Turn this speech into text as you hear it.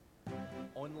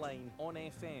online, on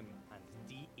FM and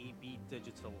DAB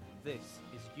Digital. This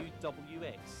is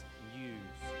UWX News.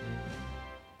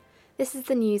 This is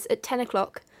the news at 10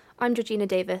 o'clock. I'm Georgina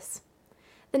Davies.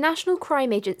 The National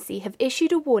Crime Agency have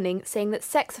issued a warning saying that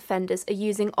sex offenders are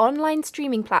using online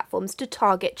streaming platforms to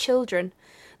target children.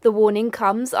 The warning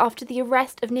comes after the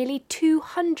arrest of nearly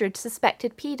 200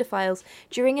 suspected paedophiles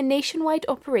during a nationwide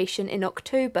operation in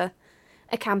October.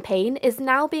 A campaign is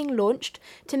now being launched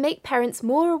to make parents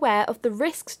more aware of the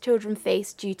risks children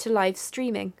face due to live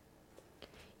streaming.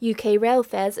 UK rail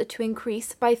fares are to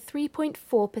increase by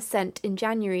 3.4% in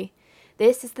January.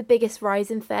 This is the biggest rise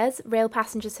in fares rail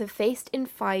passengers have faced in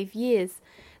 5 years.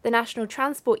 The National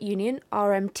Transport Union,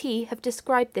 RMT, have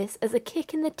described this as a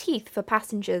kick in the teeth for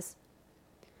passengers.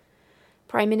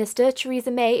 Prime Minister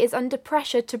Theresa May is under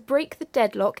pressure to break the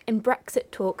deadlock in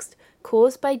Brexit talks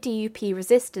caused by DUP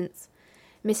resistance.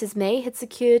 Mrs May had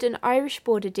secured an Irish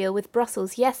border deal with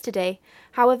Brussels yesterday.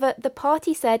 However, the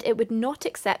party said it would not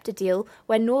accept a deal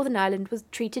where Northern Ireland was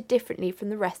treated differently from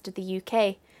the rest of the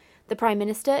UK. The Prime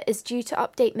Minister is due to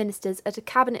update ministers at a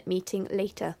cabinet meeting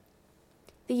later.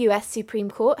 The US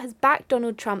Supreme Court has backed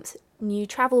Donald Trump's new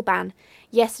travel ban.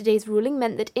 Yesterday's ruling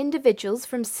meant that individuals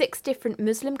from 6 different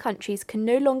Muslim countries can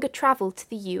no longer travel to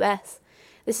the US.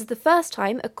 This is the first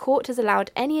time a court has allowed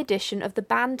any addition of the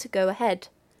ban to go ahead.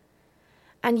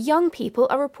 And young people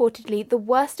are reportedly the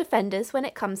worst offenders when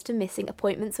it comes to missing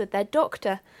appointments with their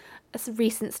doctor. A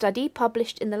recent study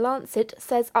published in The Lancet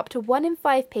says up to 1 in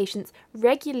 5 patients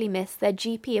regularly miss their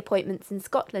GP appointments in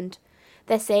Scotland.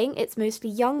 They're saying it's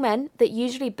mostly young men that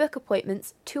usually book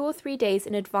appointments 2 or 3 days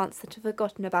in advance that are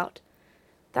forgotten about.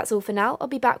 That's all for now. I'll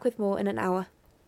be back with more in an hour.